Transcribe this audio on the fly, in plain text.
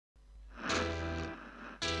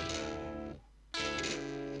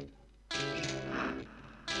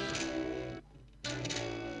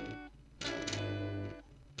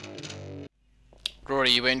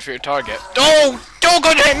Rory, you waiting for your target? Oh! Don't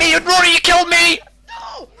go to hit me! Rory, you killed me!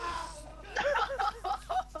 No!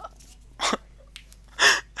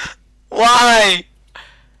 Why?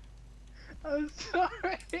 I'm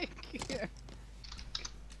sorry.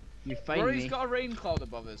 You find Rory's me. got a rain cloud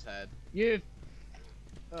above his head. You.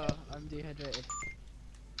 Oh, I'm dehydrated.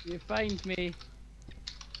 You find me.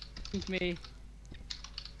 Find me.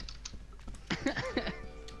 Put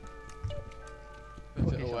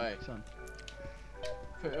Okay, it away. Son.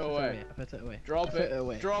 Put it Put away. I put it away. Drop I put it.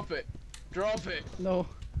 away. Drop it. Drop it. No.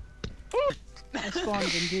 I spawned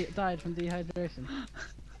and died from dehydration.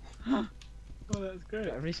 Oh, that's great.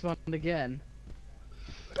 I respawned again.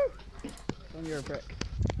 Son, you're a brick.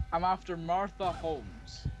 I'm after Martha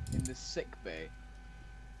Holmes in the sick bay.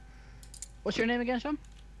 What's your name again, Sean?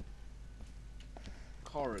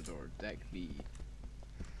 Corridor, deck B.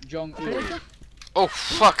 Jung Seriously? Oh,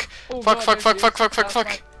 fuck. Oh, Fuck, God, fuck, fuck, it fuck, is. fuck, fuck, That's fuck.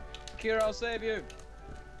 my- Kira, I'll save you.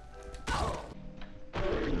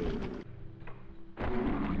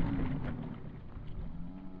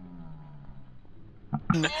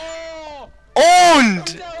 Oh! I'm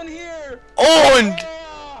Owned! down here! Owned!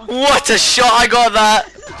 Oh! What a shot I got that!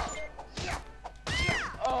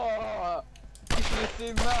 Oh! You should have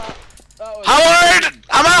seen that. That was Howard!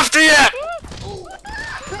 I'm after you!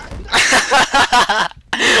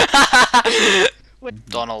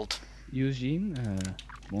 Donald. Eugene,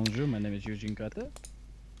 bonjour, my name is Eugene Carter.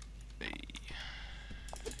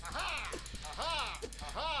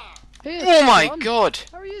 Hey, Oh my Sean, god!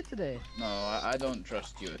 how are you today? No, I don't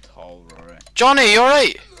trust you at all, Rory. Johnny, you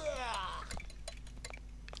alright?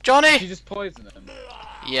 Johnny! You just poison him.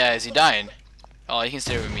 Yeah, is he dying? Oh, he can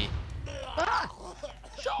stay with me. Ah!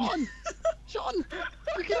 Sean! Sean! You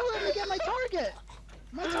could've let me get my target!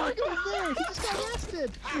 My target was there! He just got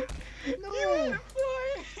arrested! No!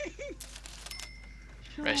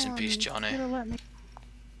 Rest in peace, Sean, you Johnny. could've let me-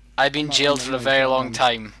 I've been Come on, jailed come for a on, very come long on.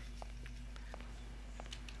 time.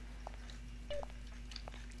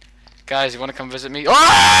 Guys, you wanna come visit me? Oh!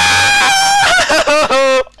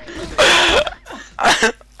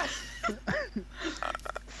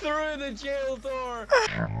 Through the jail door!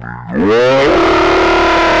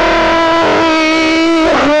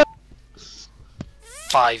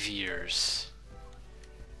 5 years.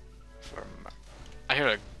 I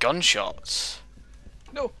hear gunshots.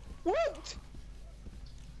 No! What?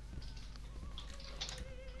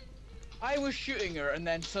 I was shooting her and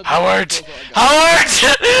then suddenly Howard! I got a gun. Howard!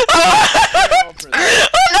 Howard!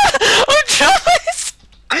 Oh, Travis!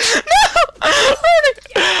 No!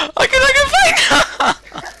 I can find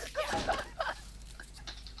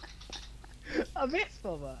A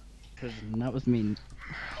baseball bat! Prison, that was mean.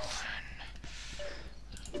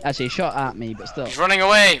 Actually, he shot at me, but still. He's running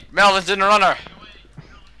away! Melvin's in the runner!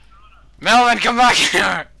 Melvin, come back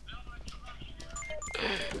here!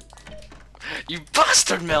 You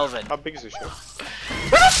bastard, Melvin! How big is this show?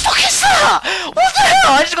 What the fuck is that? What the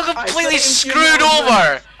hell? I just got completely saved you, screwed Melvin.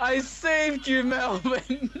 over! I saved you,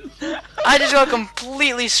 Melvin! I just got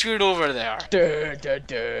completely screwed over there.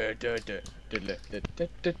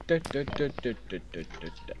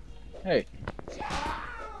 Hey.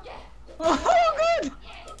 Oh, good!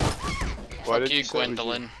 Why Fuck did you, say it was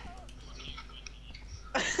Gwendolyn.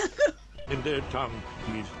 In their tongue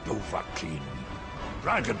is Dovahkiin,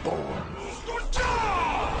 Dragonborn.